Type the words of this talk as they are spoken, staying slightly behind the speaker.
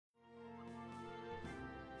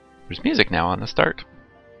There's music now on the start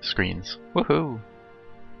screens. Woohoo!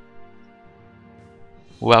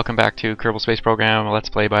 Welcome back to Kerbal Space Program, Let's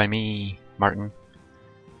Play by me, Martin.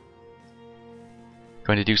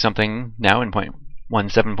 Going to do something now in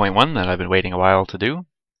 0.17.1 that I've been waiting a while to do.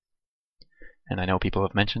 And I know people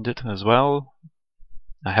have mentioned it as well.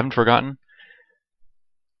 I haven't forgotten.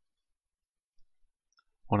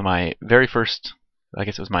 One of my very first, I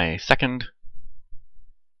guess it was my second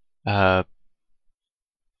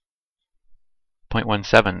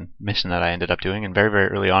 0.17 mission that I ended up doing, and very, very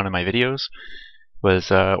early on in my videos,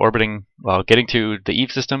 was orbiting, well, getting to the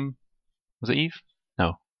Eve system. Was it Eve?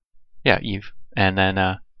 No. Yeah, Eve. And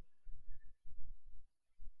then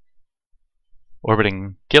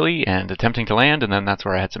orbiting Gilly and attempting to land, and then that's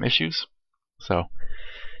where I had some issues. So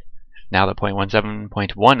now that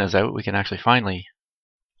 0.17.1 is out, we can actually finally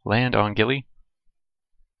land on Gilly.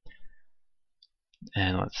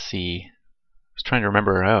 And let's see. I was trying to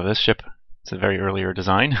remember, oh, this ship, it's a very earlier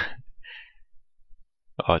design.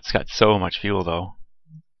 Oh, it's got so much fuel though.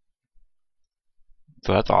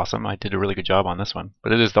 So that's awesome. I did a really good job on this one.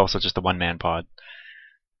 But it is also just a one-man pod.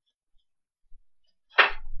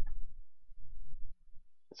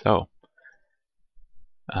 So,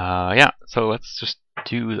 yeah, so let's just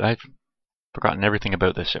do, I've forgotten everything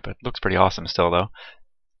about this ship. It looks pretty awesome still though.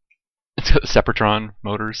 It's got the Sepratron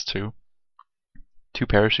motors too. 2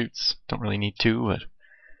 parachutes. Don't really need 2, but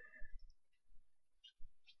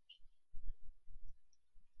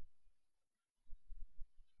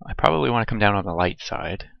I probably want to come down on the light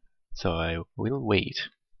side, so I will wait.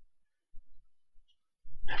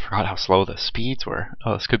 I forgot how slow the speeds were.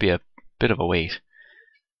 Oh, this could be a bit of a wait.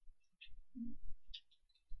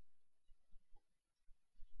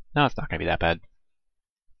 No, it's not going to be that bad.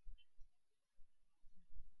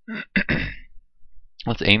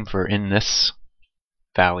 Let's aim for in this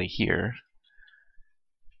valley here.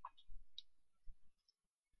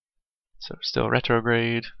 So still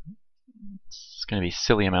retrograde. It's going to be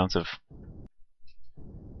silly amounts of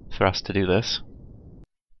thrust to do this.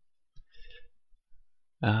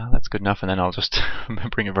 That's good enough, and then I'll just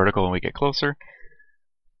bring it vertical when we get closer.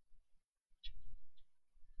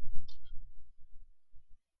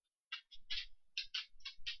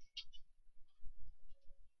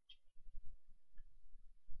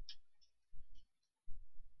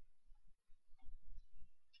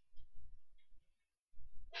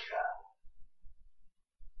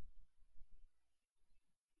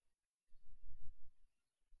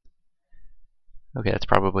 Okay, that's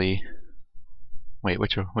probably... Wait,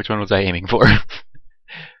 which one was I aiming for?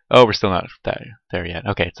 Oh, we're still not there yet.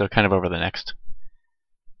 Okay, so kind of over the next.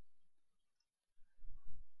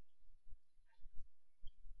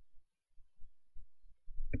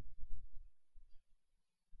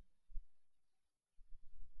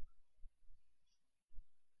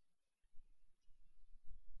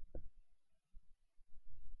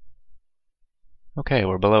 Okay,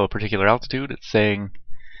 we're below a particular altitude. It's saying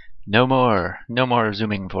no more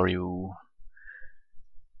zooming for you.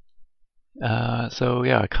 So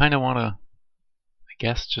yeah, I kind of want to, I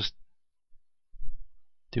guess, just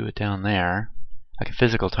do it down there. I can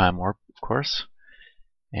physical time warp, of course,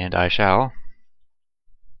 and I shall.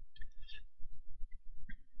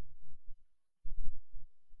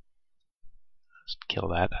 Just kill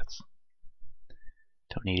that.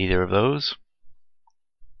 Don't need either of those.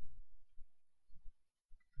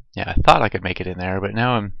 Yeah, I thought I could make it in there, but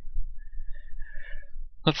now I'm,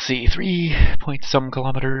 let's see, 3-point-some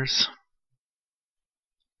kilometers.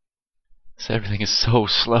 So everything is so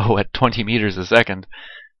slow at 20 meters a second.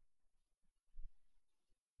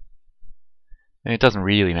 And it doesn't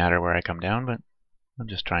really matter where I come down, but I'm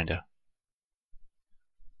just trying to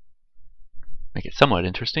make it somewhat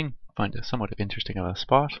interesting. Find a somewhat interesting of a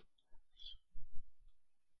spot.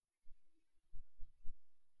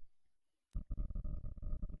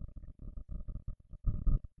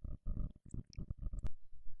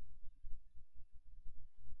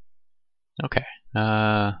 Okay.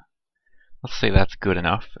 Let's say that's good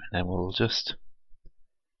enough, and then we'll just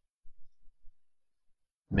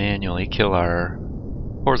manually kill our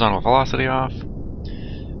horizontal velocity off.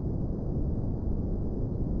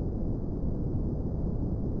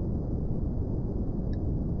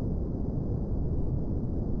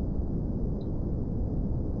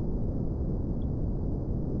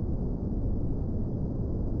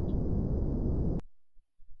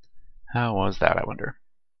 How was that, I wonder?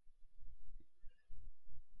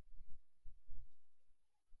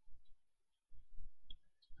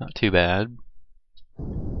 Not too bad.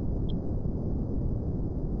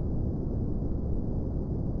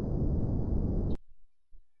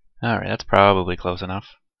 Alright, that's probably close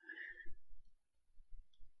enough.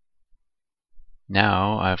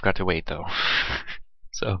 Now I've got to wait though.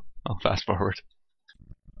 So I'll fast forward.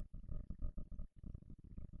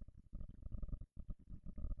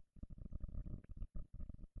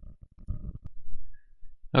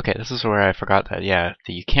 Okay, this is where I forgot that, yeah,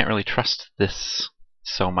 that you can't really trust this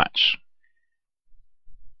so much.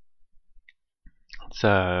 Let's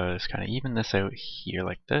just kind of even this out here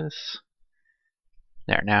like this.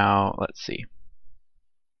 There, now let's see.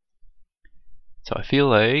 So I feel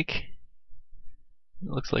like it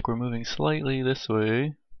looks like we're moving slightly this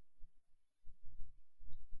way.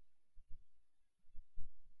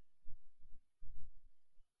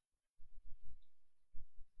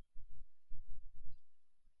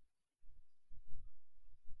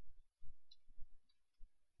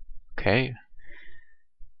 Okay.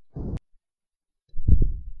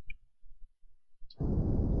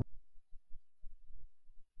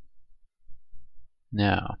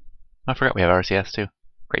 Now, I forgot we have RCS too.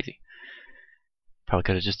 Crazy. Probably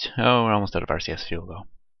could have just. Oh, we're almost out of RCS fuel though.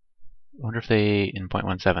 I wonder if they in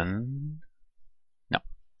 0.17. No,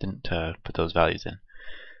 didn't put those values in.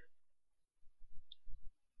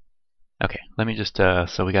 Okay, let me just.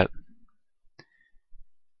 So we got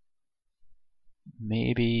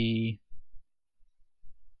maybe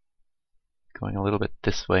going a little bit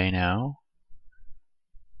this way now.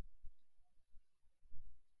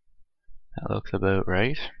 That looks about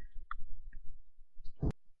right.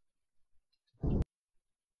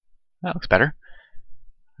 That looks better.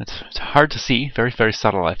 It's hard to see, very, very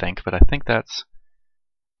subtle, I think, but I think that's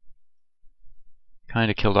kind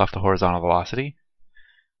of killed off the horizontal velocity.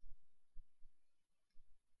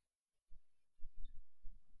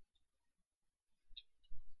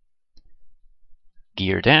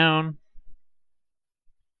 Gear down.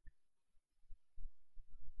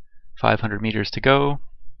 500 meters to go.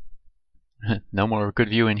 No more good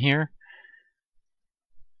view in here.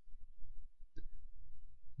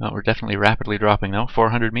 Well, we're definitely rapidly dropping though.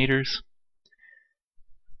 400 meters.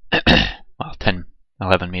 Well, 10,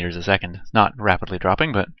 11 meters a second. It's not rapidly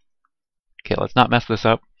dropping, but okay, let's not mess this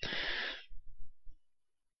up.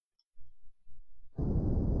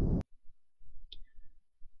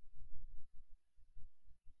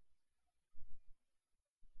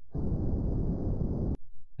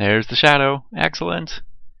 There's the shadow. Excellent.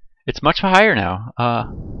 It's much higher now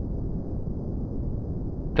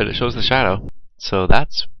that it shows the shadow. So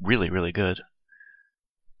that's really, really good.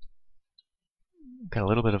 Got a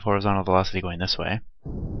little bit of horizontal velocity going this way.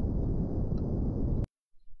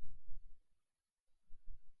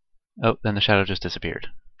 Oh, then the shadow just disappeared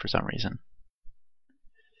for some reason.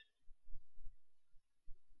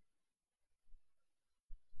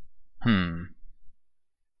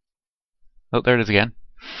 Oh, there it is again.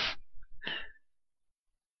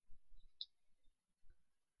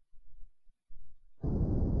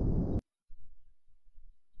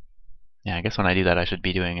 Yeah, I guess when I do that I should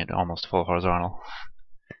be doing it almost full horizontal.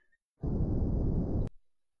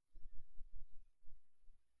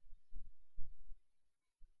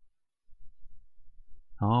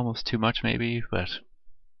 Almost too much maybe, but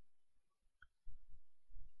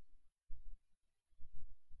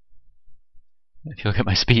if you look at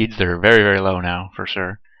my speeds, they're very, very low now, for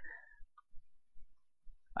sure.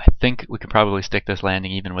 I think we could probably stick this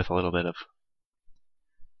landing even with a little bit of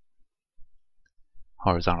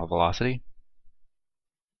horizontal velocity.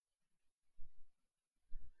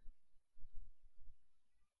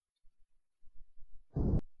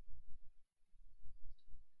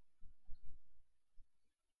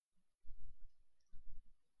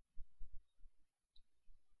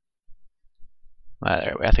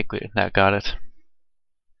 There, I think that got it.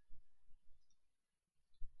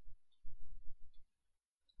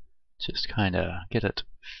 Just kind of get it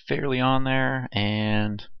fairly on there,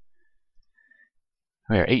 and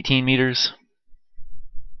we're 18 meters.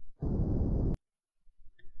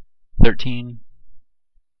 13.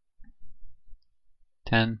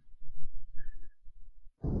 10.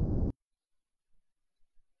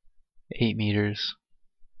 8 meters.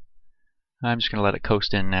 I'm just going to let it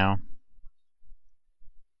coast in now.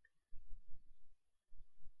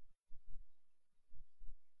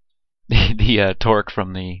 The torque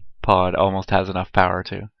from the pod almost has enough power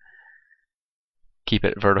to keep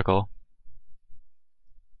it vertical.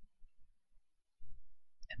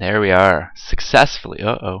 And there we are, successfully.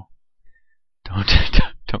 Uh-oh.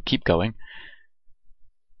 Don't keep going.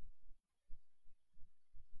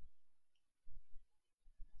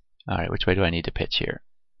 Alright, which way do I need to pitch here?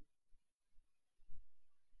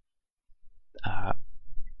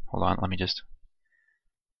 Hold on, let me just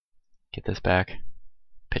get this back.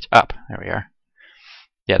 Pitch up. There we are.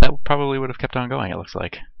 Yeah, that probably would have kept on going, it looks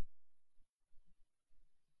like.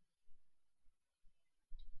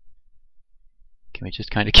 Can we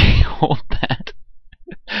just kind of hold that?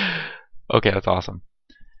 Okay, that's awesome.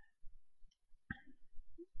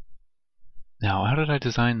 Now, how did I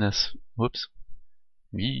design this? Whoops.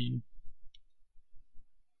 Whee.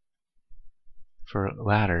 For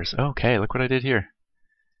ladders. Okay, look what I did here.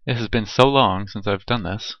 This has been so long since I've done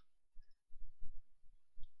this.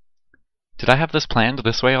 Did I have this planned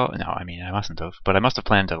this way? No, I mean, I mustn't have. But I must have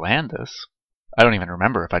planned to land this. I don't even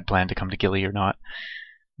remember if I'd planned to come to Gilly or not.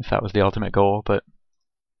 If that was the ultimate goal, but...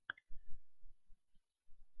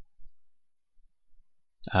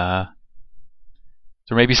 there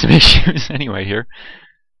may be some issues anyway here.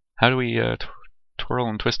 How do we twirl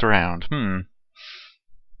and twist around? Well,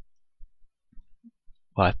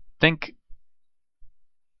 I think...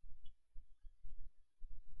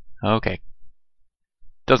 Okay.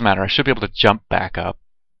 Doesn't matter. I should be able to jump back up.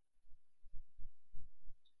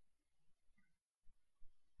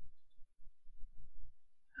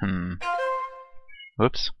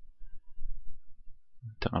 Whoops.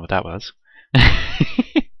 Don't know what that was.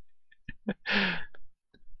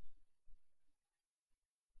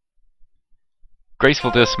 Graceful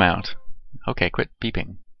dismount. Okay, quit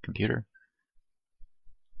beeping, computer.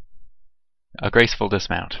 A Graceful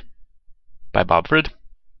Dismount by Bobfred.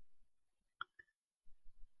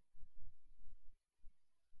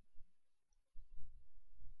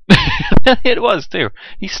 It was too.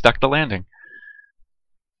 He stuck the landing.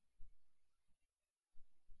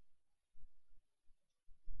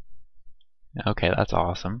 Okay, that's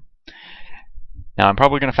awesome. Now I'm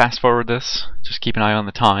probably going to fast forward this, just keep an eye on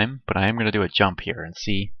the time, but I am going to do a jump here and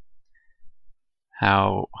see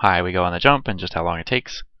how high we go on the jump and just how long it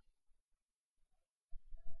takes.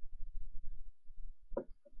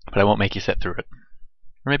 But I won't make you sit through it.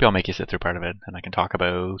 Or maybe I'll make you sit through part of it and I can talk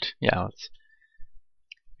about, I'm going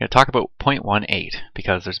to talk about 0.18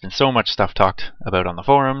 because there's been so much stuff talked about on the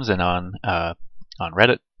forums and on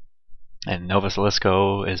Reddit, and Nova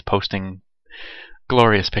Silisco is posting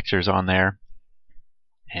glorious pictures on there,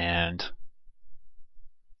 and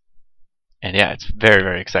yeah, it's very,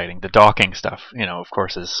 very exciting. The docking stuff, of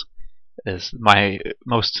course, is my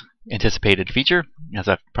most anticipated feature, as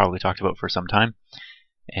I've probably talked about for some time,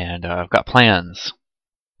 and I've got plans,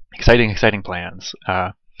 exciting plans.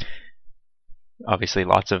 Obviously,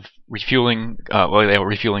 lots of refueling.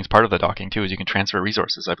 Refueling is part of the docking too, as you can transfer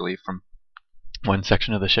resources, I believe, from one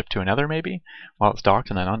section of the ship to another, maybe while it's docked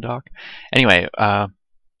and then undock. Anyway, I'll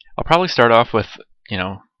probably start off with,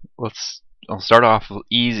 I'll start off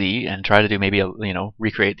easy and try to do maybe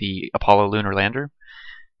recreate the Apollo lunar lander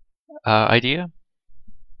idea,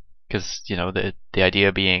 because the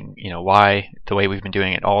idea being why the way we've been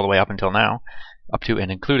doing it all the way up until now, up to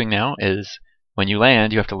and including now, is when you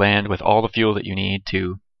land, you have to land with all the fuel that you need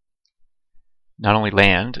to not only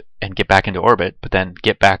land and get back into orbit, but then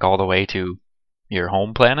get back all the way to your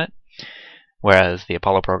home planet. Whereas the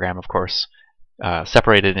Apollo program, of course,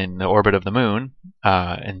 separated in the orbit of the moon,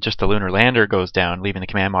 and just the lunar lander goes down, leaving the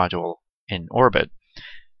command module in orbit.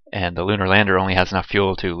 And the lunar lander only has enough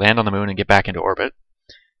fuel to land on the moon and get back into orbit.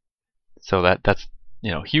 So that's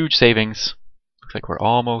huge savings. Looks like we're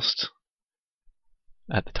almost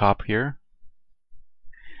at the top here.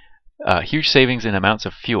 Huge savings in amounts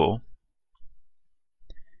of fuel,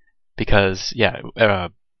 because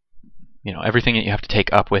everything that you have to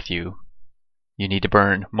take up with you, you need to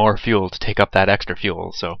burn more fuel to take up that extra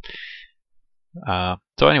fuel. So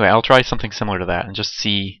anyway, I'll try something similar to that and just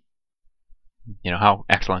see how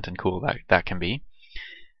excellent and cool that can be.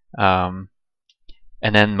 And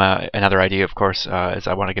then another idea, of course, is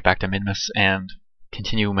I want to get back to Minmus and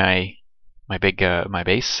continue my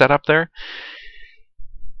base setup there.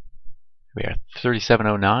 We are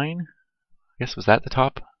 3709. I guess, was that the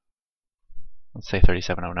top? Let's say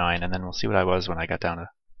 3709, and then we'll see what I was when I got down to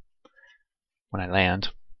when I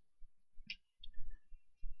land.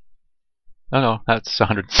 No, that's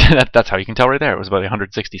 100. That's how you can tell right there. It was about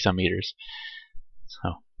 160 some meters.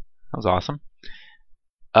 So that was awesome.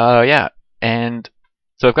 Yeah, and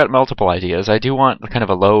so I've got multiple ideas. I do want kind of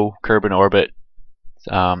a low Kerbal orbit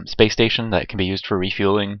space station that can be used for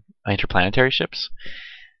refueling interplanetary ships.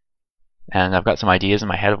 And I've got some ideas in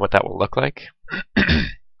my head of what that will look like.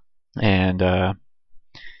 And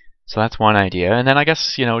so that's one idea. And then I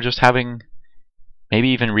guess, just having maybe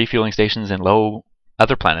even refueling stations in low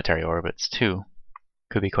other planetary orbits too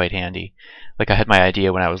could be quite handy. Like I had my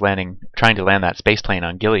idea when I was trying to land that space plane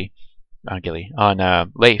on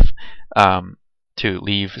Lathe, to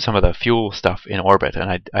leave some of the fuel stuff in orbit.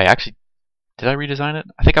 And I actually, did I redesign it?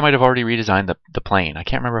 I think I might have already redesigned the plane. I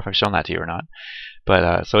can't remember if I've shown that to you or not.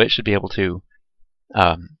 But so it should be able to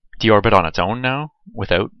deorbit on its own now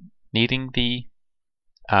without needing the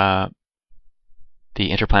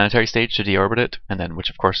the interplanetary stage to deorbit it, and then which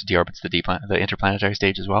of course deorbits the interplanetary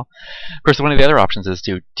stage as well. Of course, one of the other options is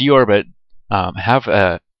to deorbit, have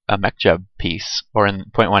a mechjeb piece, or in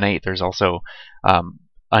 0.18 there's also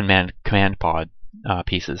unmanned command pod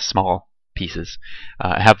pieces, small pieces,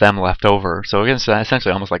 have them left over. So again, it's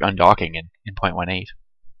essentially almost like undocking in 0.18,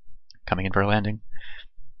 coming in for a landing.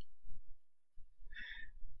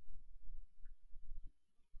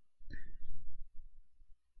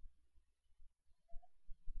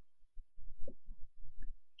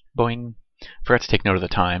 Boing. Forgot to take note of the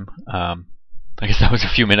time. I guess that was a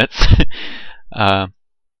few minutes. I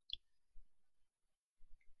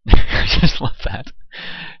just love that.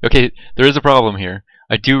 Okay, there is a problem here.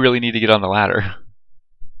 I do really need to get on the ladder.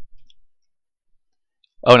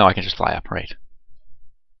 Oh no, I can just fly up, right.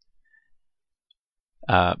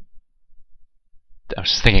 I was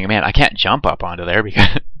just thinking, man, I can't jump up onto there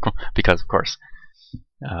because of course,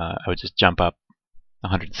 I would just jump up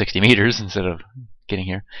 160 meters instead of getting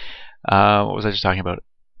here. What was I just talking about?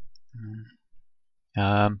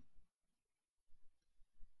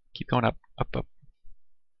 Keep going up, up, up.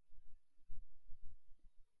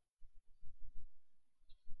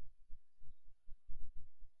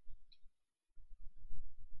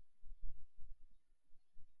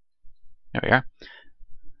 There we are.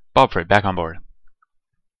 Bobfred, back on board.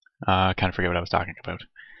 Kind of forget what I was talking about.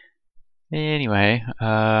 Anyway,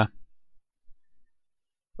 oh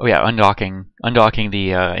yeah, undocking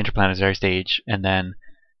the interplanetary stage, and then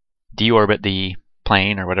deorbit the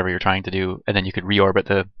plane or whatever you're trying to do, and then you could reorbit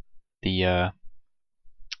the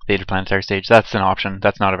interplanetary stage. That's an option.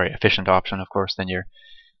 That's not a very efficient option, of course. Then you're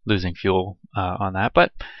losing fuel on that.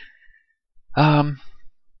 But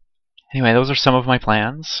anyway, those are some of my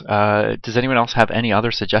plans. Does anyone else have any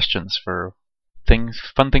other suggestions for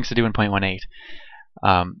fun things to do in 0.18?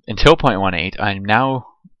 Until 0.18, I'm now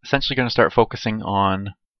essentially going to start focusing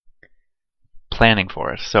on planning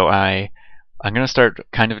for it. So I'm going to start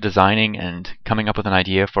kind of designing and coming up with an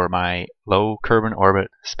idea for my low Kerbal orbit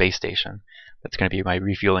space station. That's going to be my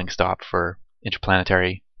refueling stop for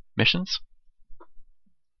interplanetary missions.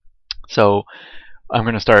 So I'm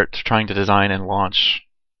going to start trying to design and launch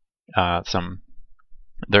some.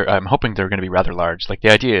 I'm hoping they're going to be rather large. Like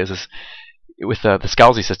the idea is with the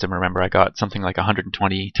Scalzi system, remember I got something like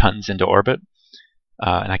 120 tons into orbit,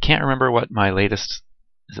 and I can't remember what my latest.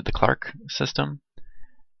 Is it the Clark system?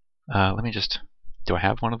 Let me just. Do I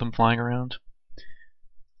have one of them flying around?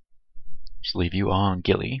 Just leave you on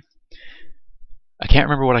Gilly. I can't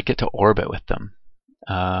remember what I get to orbit with them.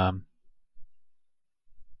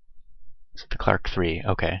 Is it the Clark 3?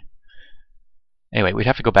 Okay. Anyway, we'd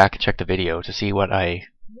have to go back and check the video to see what I.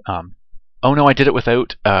 Oh no, I did it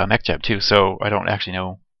without mechjeb too, so I don't actually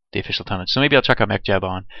know the official tonnage. So maybe I'll check out mechjeb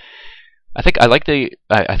on. I think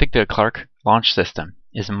the Clark launch system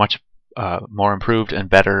is much more improved and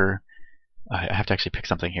better. I have to actually pick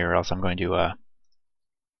something here, or else I'm going to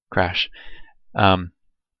crash. The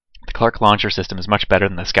Clark launcher system is much better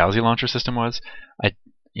than the Scalzi launcher system was. I'd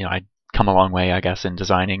come a long way, I guess, in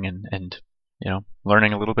designing and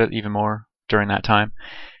learning a little bit even more during that time.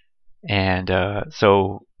 And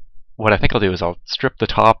so what I think I'll do is I'll strip the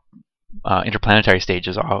top interplanetary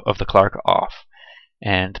stages of the Clark off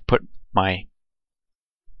and put my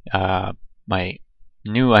my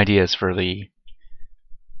new ideas for the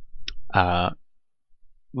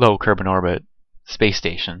low Kerbal orbit space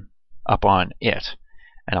station up on it,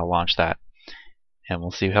 and I'll launch that, and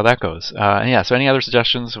we'll see how that goes. Yeah. So any other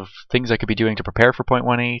suggestions of things I could be doing to prepare for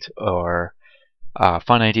 0.18, or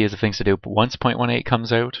fun ideas of things to do once 0.18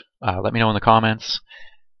 comes out? Let me know in the comments.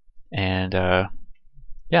 And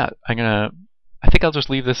yeah, I think I'll just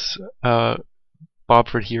leave this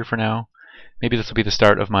Bobfred here for now. Maybe this will be the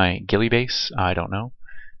start of my Gilly base. I don't know.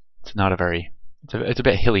 It's not a very. It's a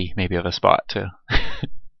bit hilly, maybe, of a spot to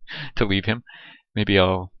to leave him. Maybe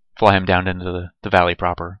I'll fly him down into the valley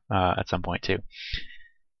proper at some point too.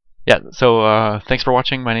 Yeah. So thanks for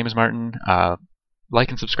watching. My name is Martin. Like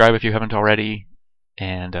and subscribe if you haven't already.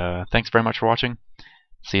 And thanks very much for watching.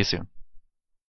 See you soon.